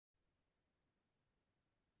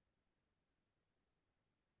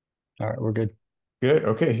All right, we're good. Good.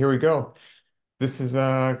 Okay, here we go. This is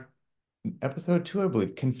episode two, I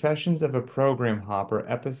believe. Confessions of a Program Hopper,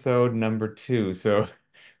 episode number two. So,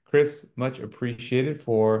 Chris, much appreciated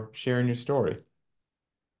for sharing your story.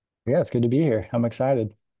 Yeah, it's good to be here. I'm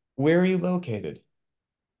excited. Where are you located?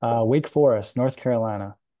 Wake Forest, North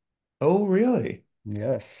Carolina. Oh, really?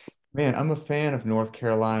 Yes. Man, I'm a fan of North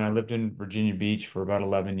Carolina. I lived in Virginia Beach for about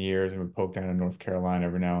 11 years and would poke down in North Carolina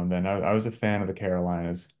every now and then. I was a fan of the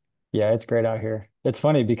Carolinas. Yeah, it's great out here. It's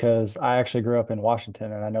funny because I actually grew up in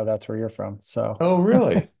Washington and I know that's where you're from. So, Oh,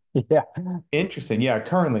 really? yeah. Interesting. Yeah,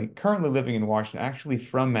 currently living in Washington, actually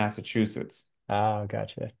from Massachusetts. Oh,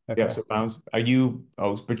 gotcha. Yeah, Okay. so are you,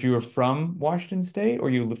 but you were from Washington State or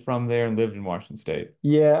you from there and lived in Washington State?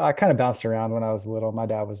 Yeah, I kind of bounced around when I was little. My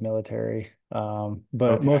dad was military, but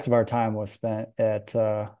Okay. most of our time was spent at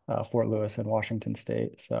Fort Lewis in Washington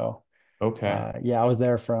State. So, Okay. yeah, I was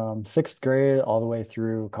there from sixth grade all the way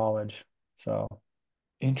through college. So,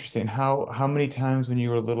 Interesting. How many times when you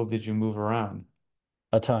were little did you move around?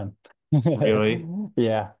 a ton. Really?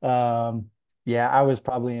 Yeah. Yeah, I was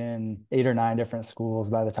probably in eight or nine different schools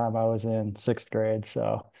by the time I was in sixth grade.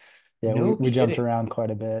 So yeah, we, No we jumped kidding. around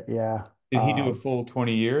quite a bit. Yeah. Did he do a full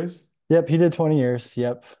 20 years? Yep, he did 20 years.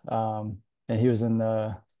 Yep. And he was in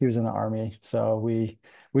the army. So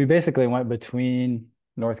we basically went between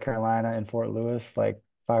North Carolina and Fort Lewis like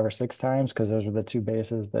five or six times because those were the two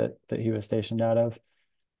bases that he was stationed out of.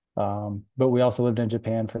 But we also lived in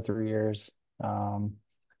Japan for 3 years. Um,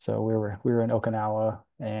 so we were in Okinawa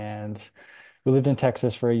and we lived in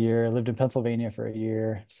Texas for a year, lived in Pennsylvania for a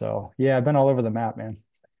year. So yeah, I've been all over the map, man.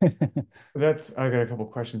 I got a couple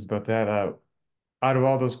questions about that. Out of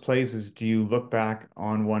all those places, do you look back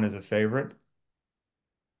on one as a favorite?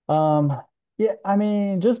 Um, yeah, I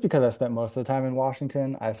mean, just because I spent most of the time in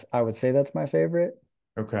Washington, I would say that's my favorite.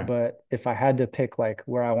 Okay. But if I had to pick like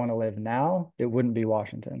where I want to live now, it wouldn't be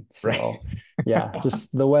Washington. Right. So yeah,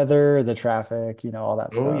 just the weather, the traffic, all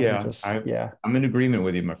that Oh stuff. It yeah. just, yeah. I'm in agreement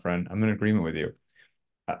with you, my friend. I'm in agreement with you.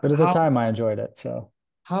 But at the How time I enjoyed it. So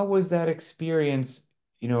how was that experience?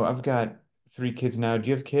 I've got three kids now. Do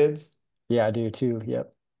you have kids? yeah, I do too.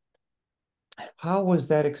 Yep. How was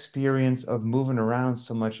that experience of moving around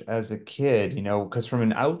so much as a kid? Because from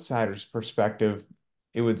an outsider's perspective,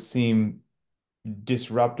 it would seem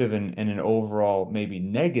disruptive and an overall maybe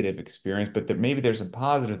negative experience, but maybe there's some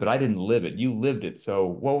positives, but I didn't live it. You lived it. So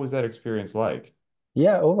what was that experience like?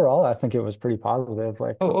 Yeah, overall, I think it was pretty positive.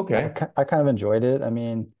 Like, Oh, okay. I kind of enjoyed it. I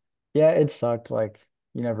mean, yeah, it sucked. Like,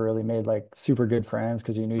 you never really made like super good friends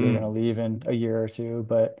because you knew you were going to Mm, leave in a year or two.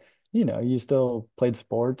 But, you still played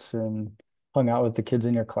sports and hung out with the kids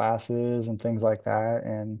in your classes and things like that.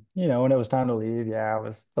 And, when it was time to leave, yeah, I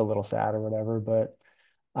was a little sad or whatever. But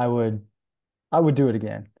I would I would do it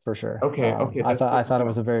again for sure. okay, okay, I that's thought good I to thought it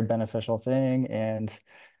was know. a very beneficial thing, and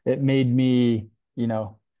it made me,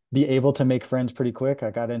 be able to make friends pretty quick.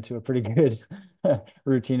 I got into a pretty good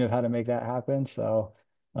routine of how to make that happen. So,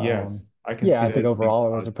 Yes, I can yeah, see I think that being overall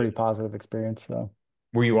it was a pretty positive. positive experience. So,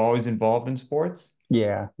 Were you always involved in sports?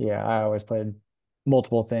 yeah, yeah, I always played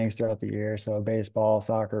multiple things throughout the year. So, baseball,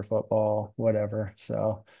 soccer, football, whatever.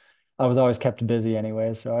 So, I was always kept busy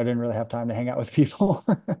anyway, so I didn't really have time to hang out with people.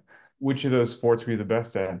 Which of those sports were you the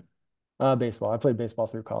best at? Baseball. I played baseball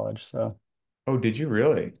through college. So, Oh, did you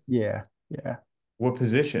really? yeah, yeah. What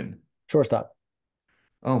position? Shortstop.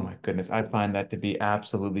 Oh my goodness, I find that to be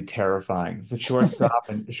absolutely terrifying. The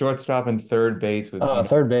shortstop and third base with,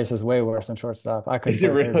 Third base is way worse than shortstop. I couldn't is it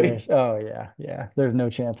play third really? base. Oh yeah, yeah. There's no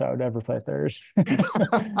chance I would ever play third.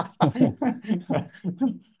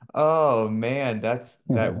 Oh man, that's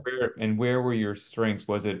that where were your strengths?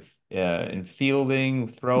 Was it in fielding,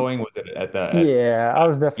 throwing? Was it at Yeah,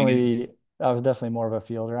 meaning? I was definitely more of a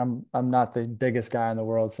fielder. I'm not the biggest guy in the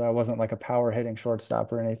world, so I wasn't like a power hitting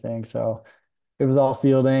shortstop or anything. So it was all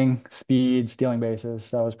fielding, speed, stealing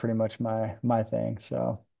bases. That was pretty much my thing.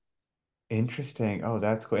 So Interesting. Oh,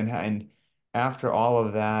 that's cool. And after all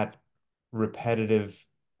of that repetitive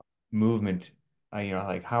movement,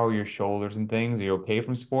 like how are your shoulders and things? Are you okay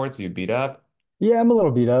from sports? Are you beat up? yeah, I'm a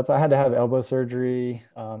little beat up. I had to have elbow surgery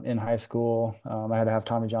in high school. I had to have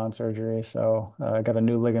Tommy John surgery, so I got a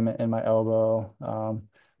new ligament in my elbow.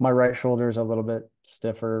 My right shoulder is a little bit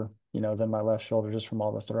stiffer, than my left shoulder just from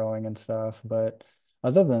all the throwing and stuff. But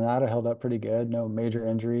other than that, I held up pretty good. No major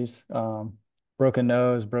injuries. Broken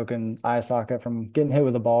nose, broken eye socket from getting hit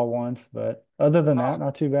with a ball once, but other than that,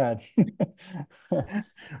 not too bad.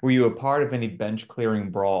 Were you a part of any bench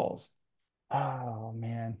clearing brawls? Oh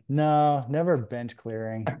man, no, never bench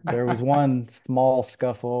clearing. There was one small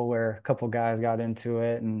scuffle where a couple guys got into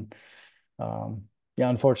it, and Yeah,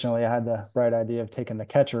 unfortunately, I had the bright idea of taking the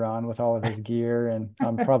catcher on with all of his gear, and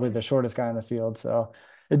I'm probably the shortest guy in the field, so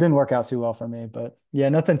it didn't work out too well for me. But yeah,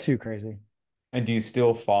 nothing too crazy. And do you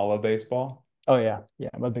still follow baseball? Oh yeah, yeah,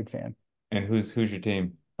 I'm a big fan. And who's your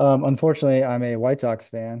team? Unfortunately, I'm a White Sox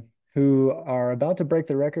fan who are about to break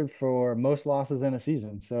the record for most losses in a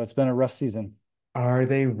season. So it's been a rough season. Are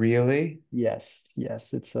they really? Yes,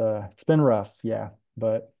 yes, it's been rough, yeah,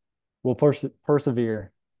 but we'll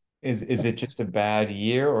persevere. Is it just a bad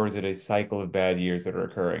year or is it a cycle of bad years that are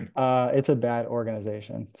occurring? It's a bad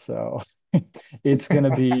organization, so it's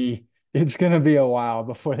gonna be it's gonna be a while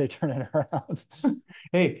before they turn it around.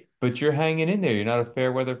 Hey, but you're hanging in there. You're not a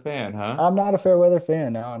fair weather fan, huh? I'm not a fair weather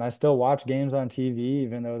fan now, and I still watch games on TV,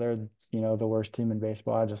 even though they're, the worst team in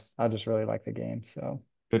baseball. I just really like the game. So,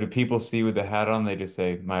 So do people see with the hat on, they just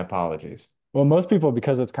say, my apologies. well, most people,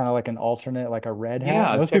 because it's kind of like an alternate, like a red hat, Yeah,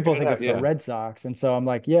 I was most checking people it think out. it's the Yeah. Red Sox. And so I'm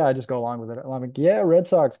like, yeah, I just go along with it. I'm like, yeah, Red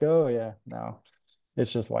Sox go. Yeah, no,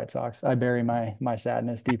 it's just White Sox. I bury my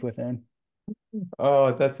sadness deep within.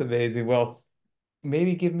 Oh, that's amazing. Well,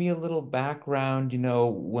 maybe give me a little background,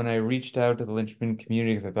 when I reached out to the Linchpin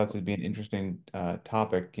community, because I thought this would be an interesting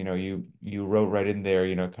topic. You wrote right in there,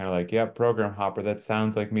 kind of like, yeah, program hopper, that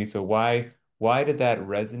sounds like me. So why did that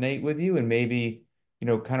resonate with you? And maybe,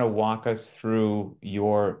 kind of walk us through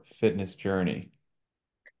your fitness journey.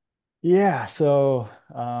 Yeah, so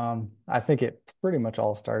I think it pretty much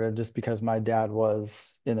all started just because my dad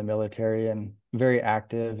was in the military and very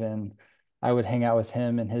active, and I would hang out with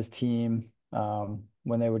him and his team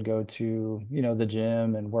when they would go to, the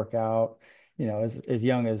gym and work out. As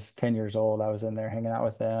young as 10 years old, I was in there hanging out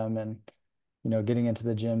with them and, getting into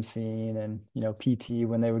the gym scene and, PT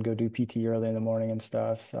when they would go do PT early in the morning and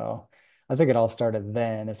stuff. So I think it all started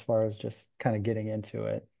then as far as just kind of getting into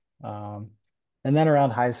it. Um, and then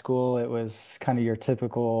around high school, it was kind of your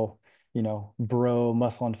typical, bro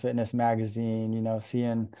muscle and fitness magazine,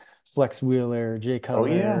 seeing Flex Wheeler, Jay Oh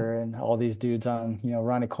yeah, Cutler, and all these dudes on,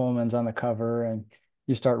 Ronnie Coleman's on the cover. And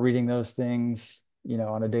you start reading those things,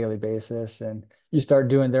 on a daily basis. And you start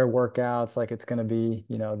doing their workouts like it's going to be,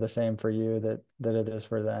 the same for you that it is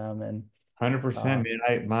for them. And 100%, um,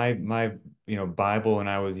 man. My Bible when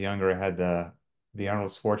I was younger had the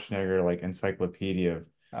Arnold Schwarzenegger like encyclopedia of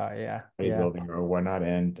yeah, yeah, bodybuilding or whatnot,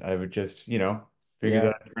 and I would just, figure yeah.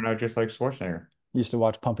 that I'd turn out just like Schwarzenegger. Used to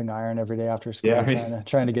watch Pumping Iron every day after Yeah, I school, mean,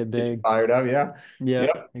 trying to get get you big. fired up. Yeah.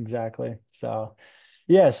 Yep, Yep. exactly. So,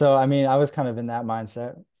 yeah, so I mean, I was kind of in that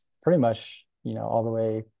mindset pretty much, all the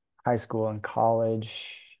way high school and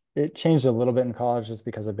college. It changed a little bit in college just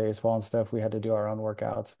because of baseball and stuff. We had to do our own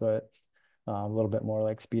workouts, but a little bit more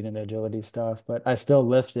like speed and agility stuff. But I still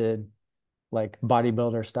lifted like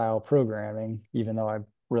bodybuilder style programming, even though I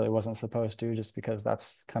really wasn't supposed to, just because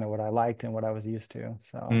that's kind of what I liked and what I was used to.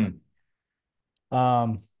 So, Hmm.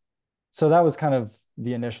 um, so that was kind of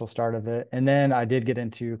the initial start of it. And then I did get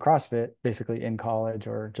into CrossFit basically in college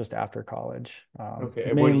or just after college. Okay.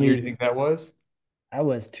 And what year do you Mainly, think that was? I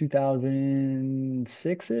was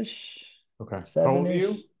 2006-ish, Okay. How old are you?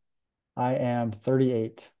 7-ish. I am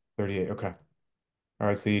 38. 38. Okay. All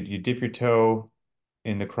right. So you dip your toe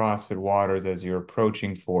in the CrossFit waters as you're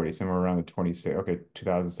approaching 40, somewhere around the 26. Okay,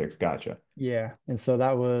 2006. Gotcha. Yeah. And so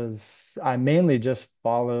I mainly just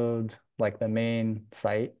followed like the main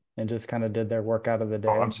site and just kind of did their workout of the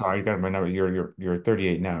Oh, I'm day. sorry. You got my number. You're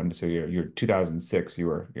 38 now, and so you're 2006.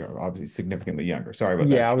 You're obviously significantly younger. Sorry about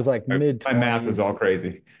that. Yeah, I was like mid My math is all 20s,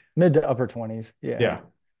 crazy. mid to upper 20s. Yeah. Yeah.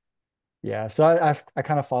 Yeah, so I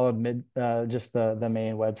kind of followed just the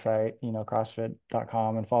main website,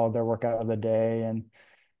 CrossFit.com, and followed their workout of the day and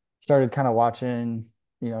started kind of watching,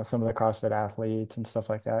 some of the CrossFit athletes and stuff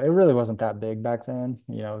like that. It really wasn't that big back then.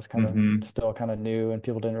 It was kind of Hmm. still kind of new and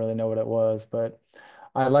people didn't really know what it was, but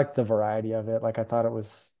I liked the variety of it. Like I thought it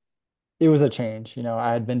was a change.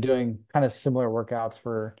 I had been doing kind of similar workouts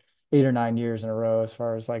for 8 or 9 years in a row as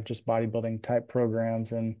far as like just bodybuilding type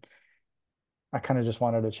programs, and I kind of just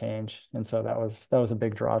wanted to change. And so that was a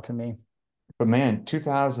big draw to me. But man,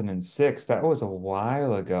 2006, that was a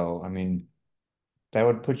while ago. I mean, that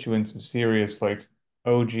would put you in some serious like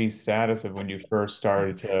OG status of when you first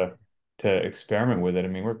started to experiment with it. I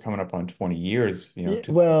mean, we're coming up on 20 years, Yeah,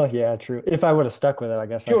 well, yeah, true. If I would have stuck with it, I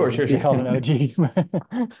guess I Sure, could sure, be sure. held an OG.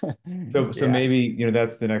 So Yeah. maybe,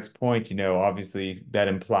 that's the next point, obviously that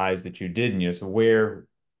implies that you didn't, so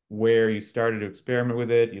where you started to experiment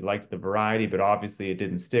with it, you liked the variety, but obviously it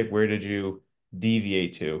didn't stick. Where did you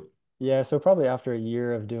deviate to? Yeah, so probably after a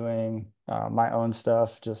year of doing my own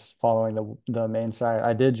stuff, just following the main site,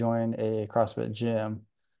 I did join a CrossFit gym.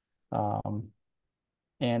 Um,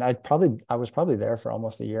 and I was probably there for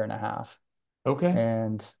almost a year and a half. Okay.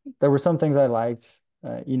 And there were some things I liked.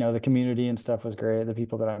 The community and stuff was great. The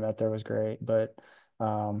people that I met there was great, but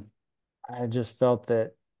um, I just felt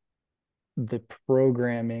that the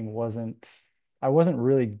programming I wasn't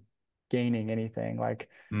really gaining anything. Like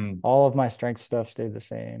Mm, all of my strength stuff stayed the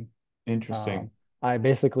same. interesting. Um, I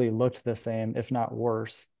basically looked the same, if not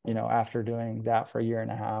worse, after doing that for a year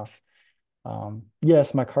and a half.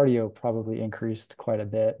 Yes, my cardio probably increased quite a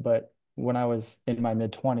bit, but when I was in my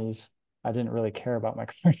mid 20s, I didn't really care about my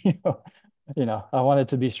cardio. I wanted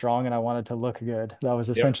to be strong and I wanted to look good. That was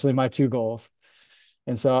Yep. essentially my two goals.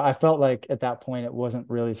 And so I felt like at that point it wasn't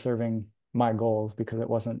really serving my goals because it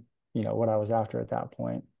wasn't, what I was after at that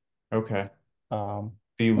point. Okay. Um,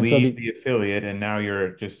 So you and so leave the affiliate and now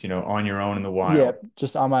you're just, on your own in the yeah, wild.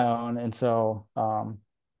 just on my own. And so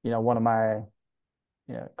one of my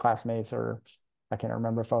classmates, or I can't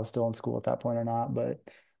remember if I was still in school at that point or not, but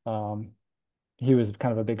um, he was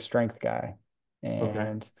kind of a big strength guy. Okay.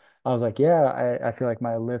 And I was like, yeah, I feel like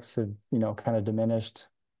my lifts have, kind of diminished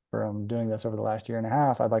from doing this over the last year and a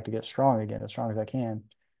half. I'd like to get strong again, as strong as I can.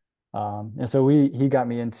 And so he got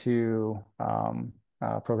me into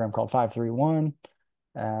a program called 531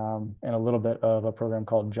 and a little bit of a program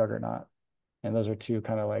called Juggernaut. And those are two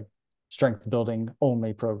kind of like strength building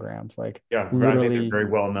only programs. Like Yeah, I think they're literally, very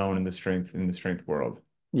well known in the strength world.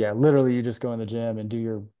 yeah, literally you just go in the gym and do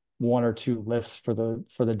your one or two lifts for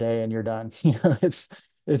the day and you're done.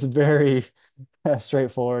 It's very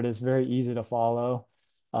straightforward. It's very easy to follow.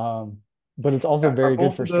 Um, but it's also Are very good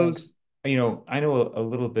both for of strength. those, I know a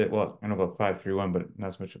little bit, well, I know about 531, but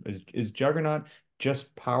not so much. Is Juggernaut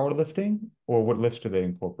just powerlifting or what lifts do they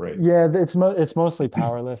incorporate? Yeah, it's mostly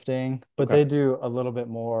powerlifting, but Okay. they do a little bit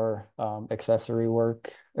more accessory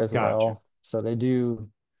work as Gotcha. well. So they do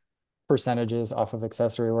percentages off of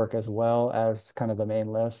accessory work as well as kind of the main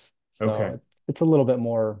lifts. So Okay. it's a little bit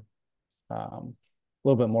more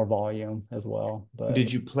volume as well. But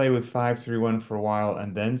Did you play with 531 for a while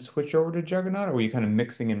and then switch over to Juggernaut, or were you kind of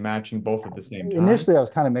mixing and matching both at the same time? initially I was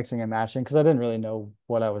kind of mixing and matching because I didn't really know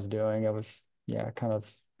what I was doing. I was, yeah, kind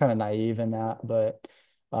of naive in that. But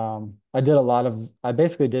I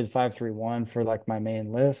basically did 531 for like my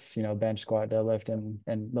main lifts, bench, squat, deadlift,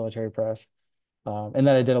 and military press. And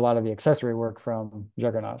then I did a lot of the accessory work from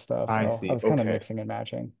Juggernaut stuff. I So I see. was kind of Okay. mixing and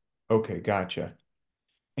matching. Okay, gotcha.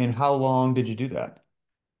 And how long did you do that?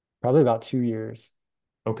 Probably about 2 years.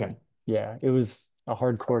 Okay. Yeah, it was a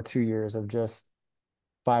hardcore 2 years of just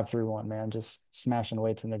 531, man, just smashing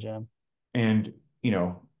weights in the gym. And, you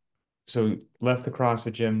know, so left the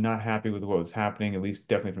CrossFit gym, not happy with what was happening, at least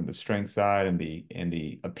definitely from the strength side and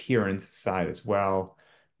the appearance side as well.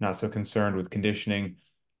 Not so concerned with conditioning.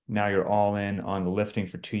 Now you're all in on the lifting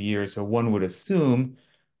for 2 years. So one would assume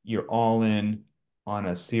you're all in on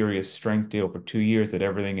a serious strength deal for 2 years that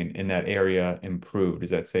everything in that area improved. Is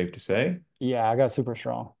that safe to say? Yeah, I got super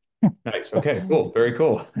strong. Nice. Okay, cool. Very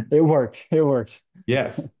cool. It worked. It worked.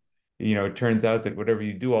 Yes. It turns out that whatever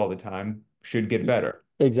you do all the time should get better.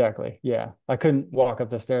 Exactly. Yeah. I couldn't walk up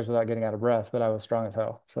the stairs without getting out of breath, but I was strong as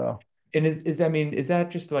hell. So, And I mean, is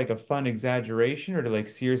that just like a fun exaggeration or to like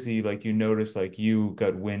seriously like you notice like you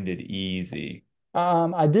got winded easy?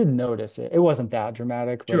 I did notice it. It wasn't that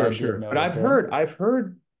dramatic, but I Sure, did sure. But notice I've it. heard I've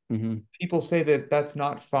heard Hmm. people say that that's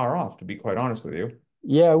not far off, to be quite honest with you.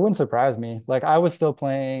 Yeah, it wouldn't surprise me. Like I was still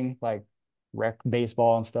playing like rec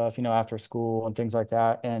baseball and stuff, after school and things like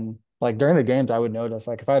that. And like during the games, I would notice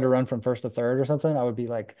like if I had to run from first to third or something, I would be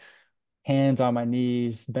like hands on my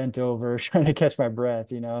knees, bent over, trying to catch my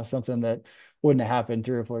breath, something that wouldn't have happened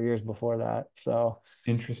 3 or 4 years before that. So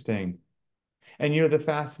Interesting. And the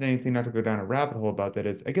fascinating thing, not to go down a rabbit hole about that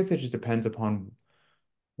is I guess it just depends upon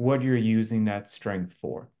what you're using that strength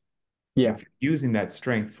for. yeah, If you're using that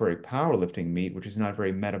strength for a powerlifting meet, which is not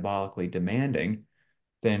very metabolically demanding,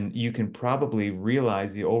 then you can probably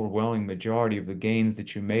realize the overwhelming majority of the gains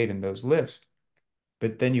that you made in those lifts.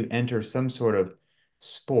 But then you enter some sort of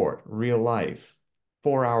sport, real life,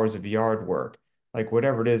 4 hours of yard work, like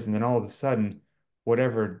whatever it is, and then all of a sudden,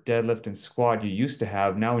 whatever deadlift and squat you used to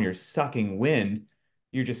have, now when you're sucking wind,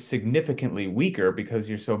 you're just significantly weaker because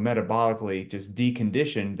you're so metabolically just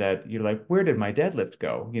deconditioned that you're like, where did my deadlift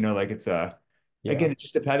go? Like it's yeah, again,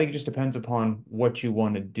 I think it just depends upon what you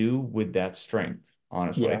want to do with that strength,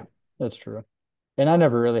 yeah, honestly. that's true. And I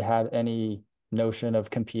never really had any notion of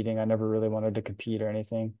competing. I never really wanted to compete or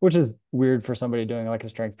anything, which is weird for somebody doing like a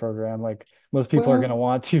strength program. Like most people are going to Well,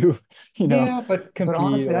 want to, yeah, but compete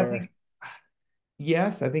honestly, I or think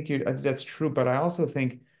yes, I think that's true, but I also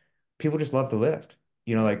think people just love to lift.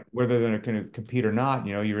 yeah, Like whether they're going to compete or not,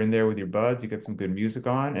 you're in there with your buds, you get some good music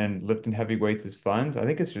on, and lifting heavy weights is fun. So I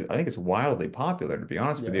think it's wildly popular, to be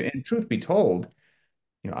honest with yeah, you. And truth be told,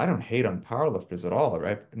 I don't hate on powerlifters at all,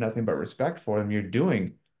 right? Nothing but respect for them. You're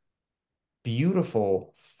doing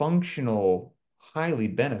beautiful, functional, highly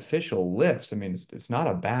beneficial lifts. I mean, it's not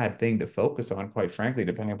a bad thing to focus on, quite frankly,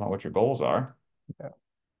 depending upon what your goals are. Yeah.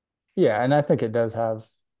 Yeah, and I think it does have,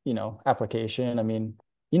 application. I mean,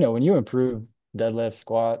 when you improve deadlift,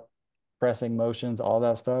 squat, pressing motions, all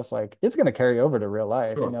that stuff, like it's going to carry over to real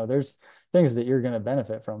life. Sure. There's things that you're going to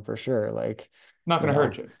benefit from for sure. Like, Not you going to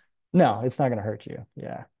hurt know, you. no, it's not going to hurt you.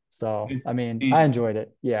 Yeah. So, I mean, I See, enjoyed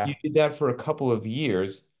it. you Yeah. did that for a couple of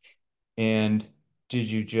years, and did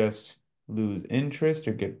you just lose interest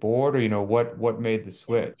or get bored, or what made the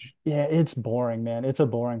switch? Yeah, it's boring, man. It's a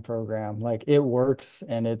boring program. Like it works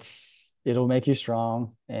and it'll make you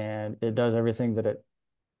strong and it does everything that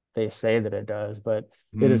they say that it does, but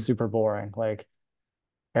it is Hmm. super boring. Like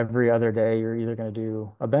every other day, you're either going to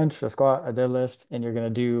do a bench, a squat, a deadlift, and you're going to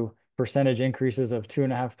do percentage increases of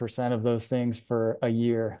 2.5% of those things for a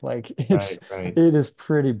year. Like Right, right. it is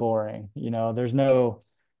pretty boring.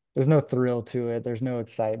 There's no thrill to it. There's no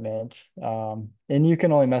excitement. And you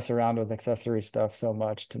can only mess around with accessory stuff so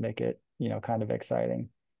much to make it, kind of exciting.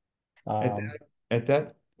 At Um,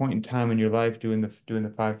 that point in time in your life, doing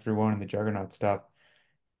the 5-3-1 and the juggernaut stuff,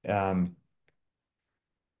 um,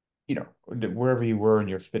 wherever you were in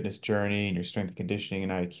your fitness journey and your strength and conditioning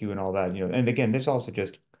and IQ and all that, and again, there's also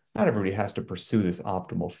just not everybody has to pursue this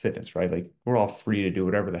optimal fitness, right? Like we're all free to do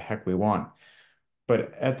whatever the heck we want.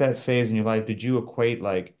 But at that phase in your life, did you equate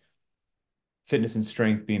like fitness and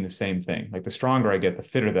strength being the same thing? Like the stronger I get, the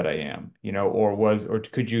fitter that I am, or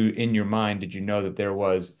could you, in your mind, did you know that there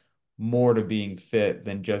was more to being fit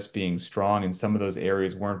than just being strong and some of those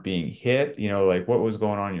areas weren't being hit? Like what was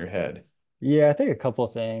going on in your head? yeah, I think a couple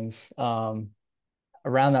of things.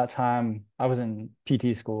 Around that time, I was in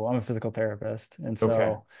PT school. I'm a physical therapist. And Okay.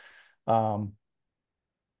 so, um,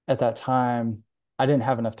 at that time, I didn't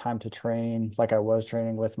have enough time to train like I was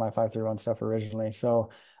training with my 531 stuff originally. So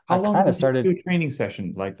I How long kind does of it take to do started, a training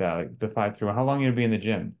session like that, like the 5-3-1? How long are you gonna be in the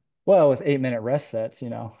gym? well, with 8-minute rest sets.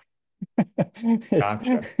 It's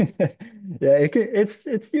Gotcha. yeah,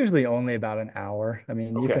 it's usually only about an hour. I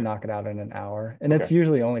mean, you can Okay. knock it out in an hour, and it's Okay.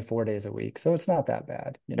 usually only 4 days a week, so it's not that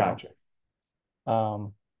bad. Gotcha.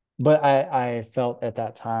 Um, but I felt at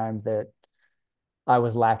that time that I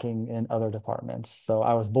was lacking in other departments. So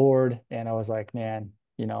I was bored and I was like, man,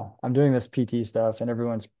 I'm doing this PT stuff and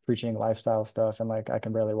everyone's preaching lifestyle stuff and like I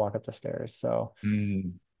can barely walk up the stairs.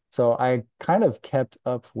 Mm, So I kind of kept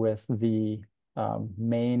up with the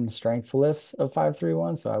main strength lifts of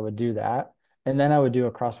 531. So I would do that. And then I would do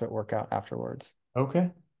a CrossFit workout afterwards.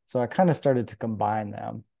 okay. So I kind of started to combine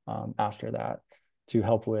them after that to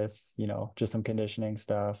help with, just some conditioning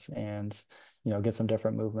stuff and, get some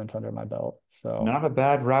different movements under my belt. So Not a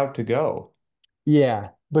bad route to go. yeah,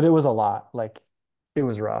 but it was a lot. Like it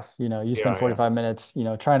was rough. You spend Yeah, yeah. 45 minutes,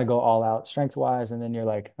 trying to go all out strength wise, and then you're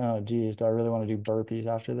like, oh geez, do I really want to do burpees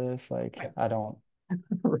after this? Like I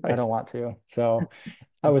Right. don't want to. So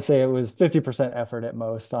I would say it was 50% effort at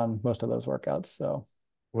most on most of those workouts. So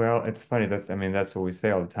Well, it's funny. I mean, that's what we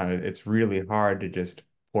say all the time. It's really hard to just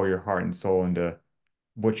pour your heart and soul into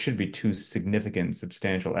what should be two significant,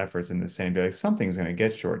 substantial efforts in the same day. Like something's going to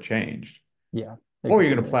get shortchanged, yeah, or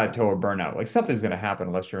you're going to exactly. plateau or burn out. Like something's going to happen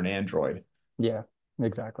unless you're an android. Yeah,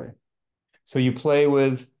 exactly. So you play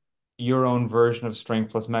with your own version of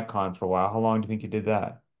Strength plus Metcon for a while. How long do you think you did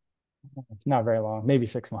that? Not very long, maybe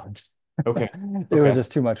 6 months. Okay. It was Okay.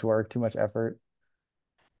 just too much work, too much effort.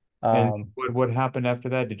 And Um, what happened after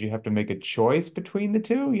that? Did you have to make a choice between the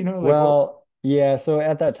two? Like what? Well, yeah, so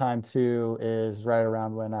at that time too is right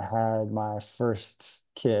around when I had my first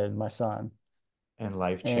kid, my son. And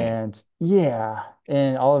life changed. And yeah,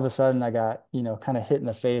 and all of a sudden I got, kind of hit in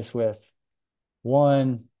the face with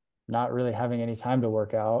one, not really having any time to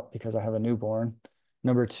work out because I have a newborn.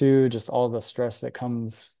 Number two, just all the stress that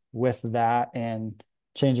comes with that and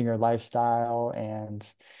changing your lifestyle and,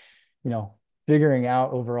 you know, figuring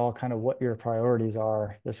out overall kind of what your priorities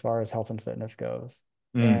are as far as health and fitness goes.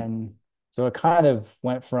 Mm. And so it kind of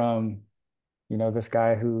went from, this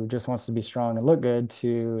guy who just wants to be strong and look good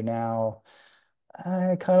to now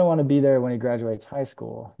I kind of want to be there when he graduates high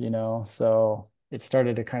school. So it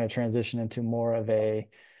started to kind of transition into more of a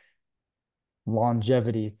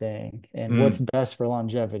longevity thing. And what's Mm. best for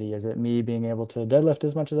longevity? Is it me being able to deadlift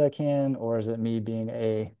as much as I can, or is it me being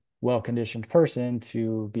a well-conditioned person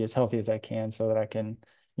to be as healthy as I can so that I can,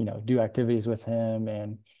 do activities with him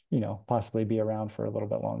and, possibly be around for a little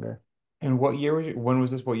bit longer? And when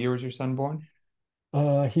was this? What year was your son born?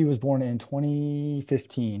 He was born in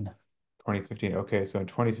 2015. 2015. Okay, so in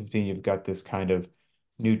 2015, you've got this kind of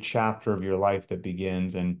new chapter of your life that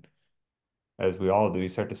begins, and as we all do, you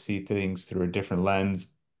start to see things through a different lens.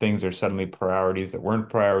 Things are suddenly priorities that weren't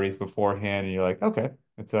priorities beforehand, and you're like, okay,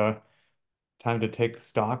 it's time to take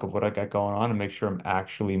stock of what I got going on and make sure I'm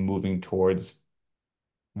actually moving towards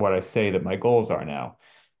what I say that my goals are now.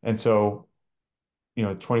 And so,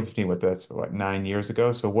 2015, that's what, 9 years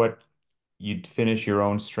ago. So you'd finish your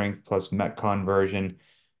own strength plus Metcon version,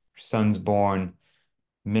 your son's born,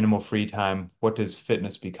 minimal free time. What does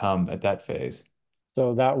fitness become at that phase?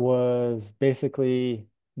 So that was basically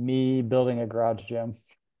me building a garage gym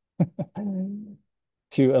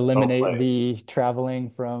to Oh, eliminate play. the traveling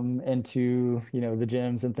from into, the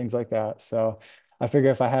gyms and things like that. So I figure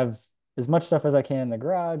if I have as much stuff as I can in the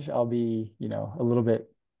garage, I'll be, a little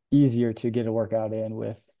bit easier to get a workout in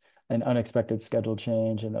with an unexpected schedule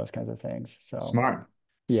change and those kinds of things. So Smart.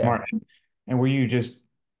 yeah. Smart. And were you just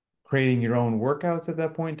creating your own workouts at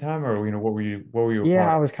that point in time, or what were you a Yeah,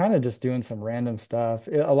 part I of? was kind of just doing some random stuff.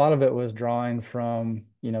 A lot of it was drawing from,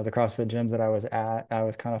 the CrossFit gyms that I was at. I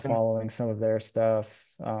was kind of Okay. following some of their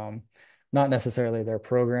stuff, not necessarily their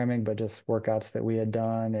programming, but just workouts that we had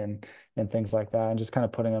done and things like that, and just kind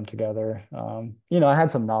of putting them together. I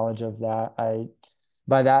had some knowledge of that.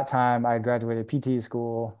 By that time I graduated PT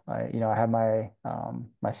school. I had my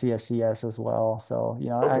CSCS as well. So,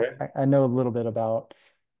 Okay. I know a little bit about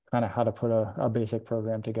kind of how to put a basic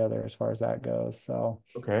program together as far as that goes. So,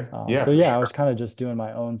 Okay. so Yeah, for yeah, I was sure. kind of just doing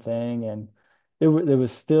my own thing, and it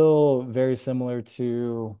was still very similar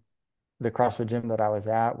to the CrossFit gym that I was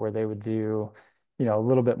at, where they would do, a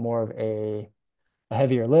little bit more of a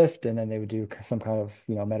heavier lift, and then they would do some kind of,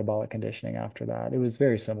 metabolic conditioning after that. It was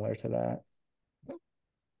very similar to that.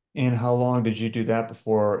 And how long did you do that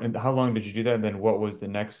before? And how long did you do that? And then what was the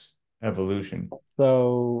next evolution?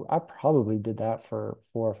 So I probably did that for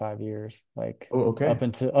 4 or 5 years, like Oh, up okay.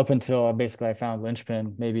 until up until basically I found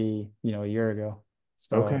Linchpin maybe, a year ago.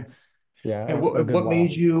 Okay. So yeah, And a good what made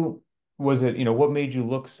while. you, was it, what made you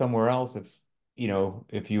look somewhere else if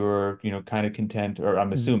you were, kind of content, or I'm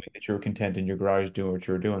Mhm. assuming that you were content in your garage doing what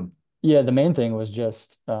you were doing. Yeah, the main thing was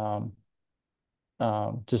just the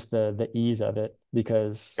ease of it,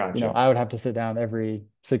 because Gotcha. I would have to sit down every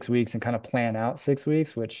 6 weeks and kind of plan out 6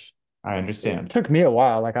 weeks, which I it understand. took me a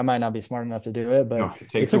while. Like I might not be smart enough to do it, No, but it it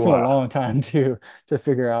takes a took me a while. long time to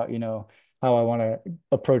figure out, how I want to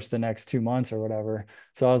approach the next 2 months or whatever.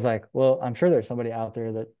 So I was like, well, I'm sure there's somebody out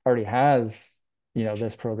there that already has,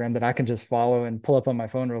 this program that I can just follow and pull up on my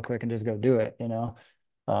phone real quick and just go do it. And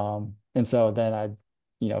so then I,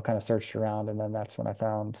 kind of searched around, and then that's when I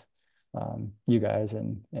found you guys,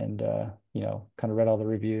 and kind of read all the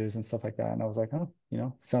reviews and stuff like that. And I was like, oh,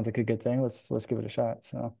 sounds like a good thing. Let's give it a shot.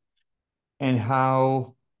 So And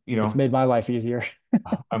how, you it's know, made my life easier.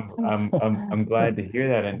 I'm glad to hear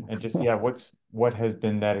that. And just, yeah, what has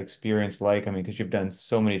been that experience like? I mean, because you've done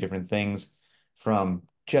so many different things, from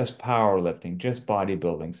just powerlifting, just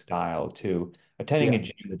bodybuilding style, to attending a Yeah.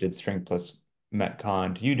 gym that did strength plus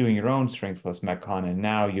Metcon, to you doing your own strength plus Metcon, and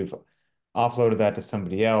now you've offloaded that to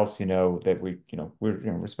somebody else, that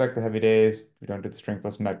respect the heavy days. We don't do the strength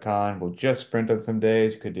plus Metcon. We'll just sprint on some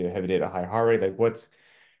days. You could do a heavy day at a high heart rate. Like,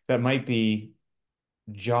 that might be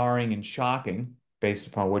jarring and shocking based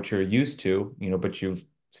upon what you're used to, but you've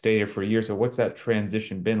stayed here for years. So what's that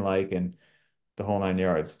transition been like, and the whole 9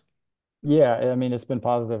 yards? Yeah, I mean, it's been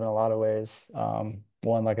positive in a lot of ways.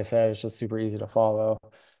 One, like I said, it's just super easy to follow.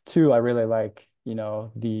 Two, I really like,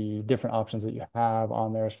 the different options that you have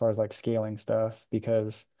on there as far as like scaling stuff,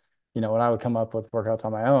 because, when I would come up with workouts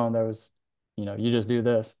on my own, there was, you just do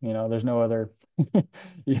this, there's no other,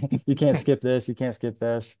 you can't skip this, you can't skip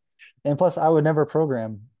this. And plus, I would never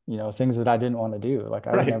program, things that I didn't want to do. Like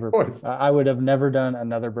Right, of course. I would have never done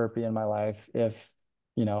another burpee in my life if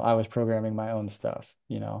I was programming my own stuff.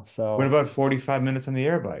 What So, about 45 minutes on the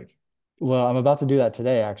air bike? well, I'm about to do that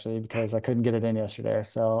today actually, because I couldn't get it in yesterday.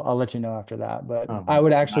 So I'll let you know after that. But Oh I my,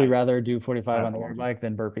 would actually rather do 45 my on the air apologies. bike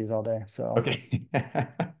than burpees all day. So Okay.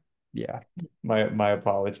 yeah. My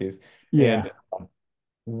apologies. And Yeah.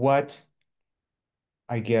 what,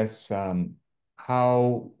 I guess,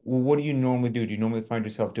 what do you normally do? Do you normally find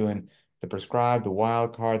yourself doing the prescribed, the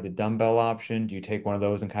wild card, the dumbbell option? Do you take one of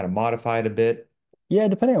those and kind of modify it a bit? Yeah,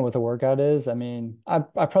 depending on what the workout is. I mean, I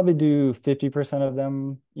probably do 50% of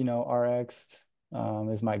them, RX,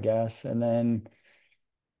 is my guess. And then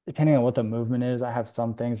depending on what the movement is, I have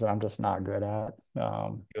some things that I'm just not good at.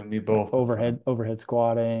 You and me Like both, my friend. overhead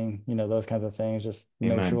squatting, those kinds of things, just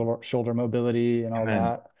no Amen. shoulder mobility and all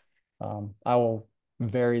Amen. that. I will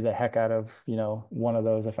vary the heck out of, one of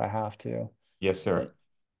those if I have to. Yes, sir. It,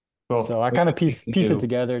 Well, so I what kind you of need to piece it do,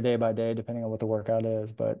 together day by day, depending on what the workout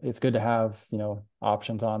is, but it's good to have,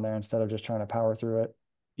 options on there instead of just trying to power through it.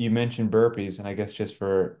 you mentioned burpees, and I guess just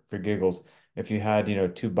for giggles, if you had,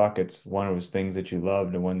 two buckets, one was things that you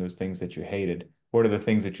loved and one was things that you hated. What are the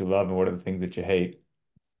things that you love and what are the things that you hate?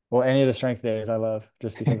 Well, any of the strength days I love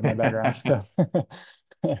just because of my background.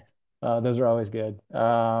 So those are always good.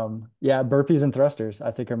 Yeah, burpees and thrusters,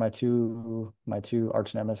 I think are my two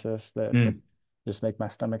arch nemesis that Mm, just make my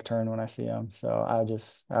stomach turn when I see them. So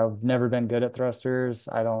I've never been good at thrusters.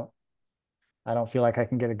 I don't feel like I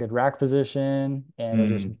can get a good rack position and it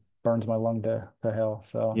just mm. burns my lung to hell.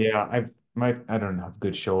 So Yeah, I don't have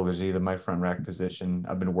good shoulders either. My front rack position,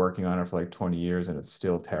 I've been working on it for like 20 years and it's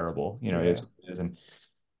still terrible. It is yeah. what it is. And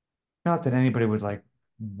not that anybody would like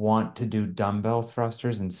want to do dumbbell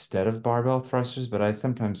thrusters instead of barbell thrusters, but I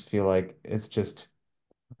sometimes feel like it's just,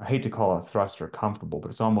 I hate to call a thruster comfortable, but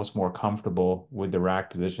it's almost more comfortable with the rack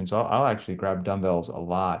position. So I'll actually grab dumbbells a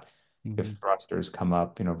lot if Mhm. thrusters come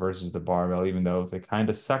up, versus the barbell, even though they kind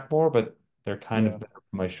of suck more, but they're kind of Yeah. better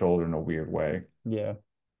for my shoulder in a weird way. Yeah.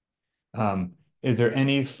 Is there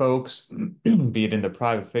any folks, be it in the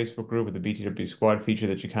private Facebook group or the BTW squad feature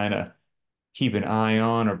that you kind of keep an eye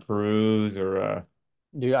on or peruse or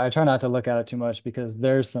Dude, I try not to look at it too much because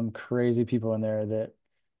there's some crazy people in there that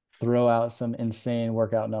throw out some insane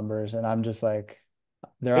workout numbers and I'm just like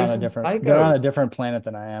there's some they're on psychos. a different planet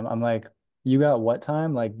than I am. I'm like, you got what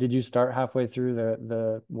time? Like, did you start halfway through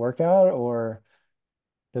the workout or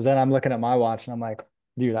because then I'm looking at my watch and I'm like,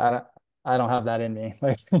 dude, I don't have that in me.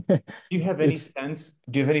 Like it's Do you have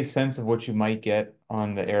any sense of what you might get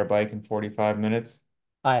on the air bike in 45 minutes?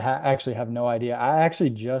 I ha actually have no idea. I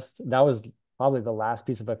actually just that was probably the last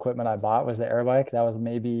piece of equipment I bought was the air bike. That was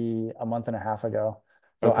maybe a month and a half ago.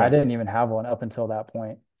 So I Okay. didn't even have one up until that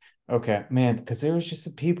point. Okay, man, because there was just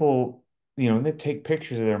some people, they take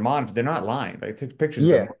pictures of their monitor. They're not lying. They took pictures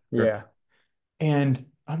of their Yeah, monitor. yeah. And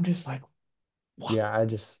I'm just like, what? Yeah,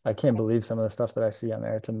 I can't believe some of the stuff that I see on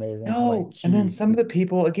there. It's amazing. I'm like, No. And then geez. some of the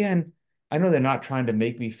people, again, I know they're not trying to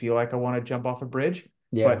make me feel like I want to jump off a bridge,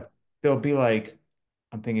 Yeah. but they'll be like,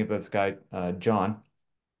 I'm thinking about this guy, John,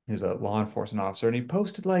 who's a law enforcement officer, and he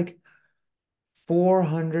posted like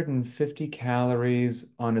 450 calories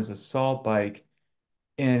on his assault bike.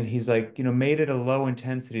 And he's like, made it a low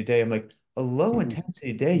intensity day. I'm like, a low Mm,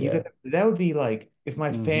 intensity day, yeah. that would be like if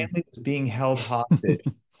my Hmm. family was being held hostage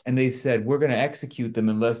and they said, we're going to execute them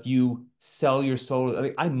unless you sell your soul.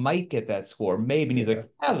 Like, I might get that score, maybe. And he's Yeah. like,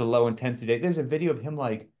 that was a low intensity day. There's a video of him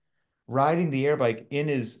like riding the air bike in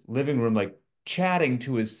his living room, like chatting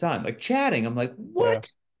to his son, like chatting. I'm like, Yeah.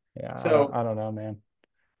 what? Yeah. So I don't know, man.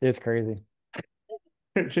 It's crazy.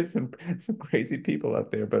 there's just some crazy people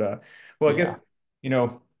out there. But well, I guess, Yeah. you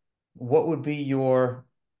know, what would be your,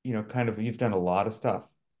 kind of you've done a lot of stuff.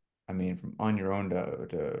 I mean, from on your own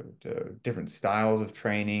to different styles of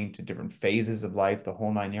training to different phases of life, the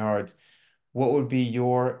whole nine yards. What would be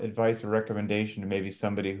your advice or recommendation to maybe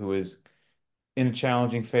somebody who is in a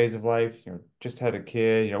challenging phase of life, just had a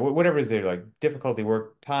kid, whatever is there, like difficulty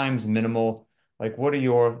work, time's minimal. Like, what are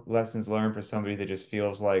your lessons learned for somebody that just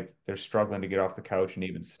feels like they're struggling to get off the couch and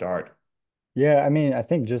even start? Yeah. I mean, I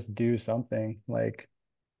think just do something. Like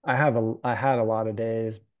I had a lot of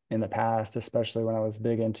days in the past, especially when I was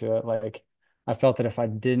big into it. Like I felt that if I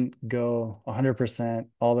didn't go 100%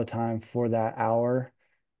 all the time for that hour,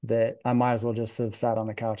 that I might as well just have sat on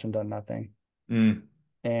the couch and done nothing. Mm,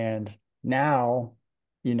 And now,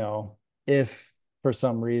 if for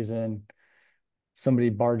some reason somebody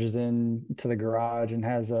barges in to the garage and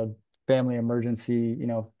has a family emergency,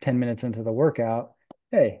 10 minutes into the workout,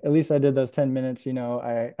 hey, at least I did those 10 minutes,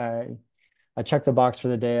 I checked the box for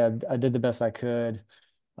the day. I did the best I could.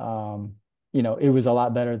 Um, it was a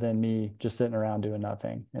lot better than me just sitting around doing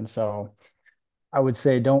nothing. And so I would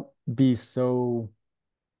say don't be so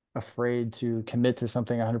afraid to commit to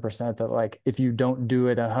something 100% that like if you don't do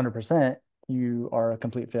it 100%, you are a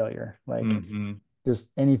complete failure. Like hmm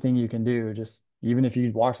just anything you can do, just even if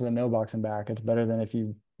you walk to the mailbox and back, it's better than if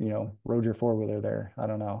you rode your four-wheeler there. I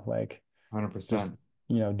don't know, like just,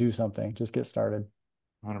 100%. do something, just get started.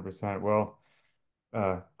 100%. Well,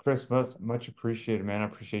 Chris, much appreciated, man. I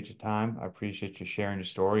appreciate your time. I appreciate you sharing your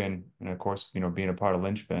story and of course, being a part of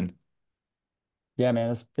Linchpin. Yeah,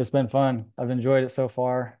 man, it's been fun. I've enjoyed it so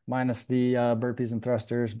far, minus the burpees and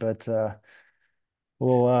thrusters, but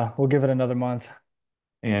we'll give it another month.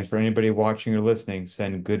 And for anybody watching or listening,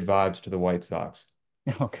 send good vibes to the White Sox.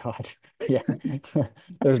 Oh God. Yeah.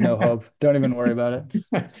 There's no hope. Don't even worry about it.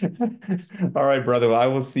 All right, brother. Well, I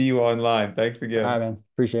will see you online. Thanks All right, again. man.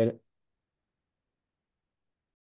 Appreciate it.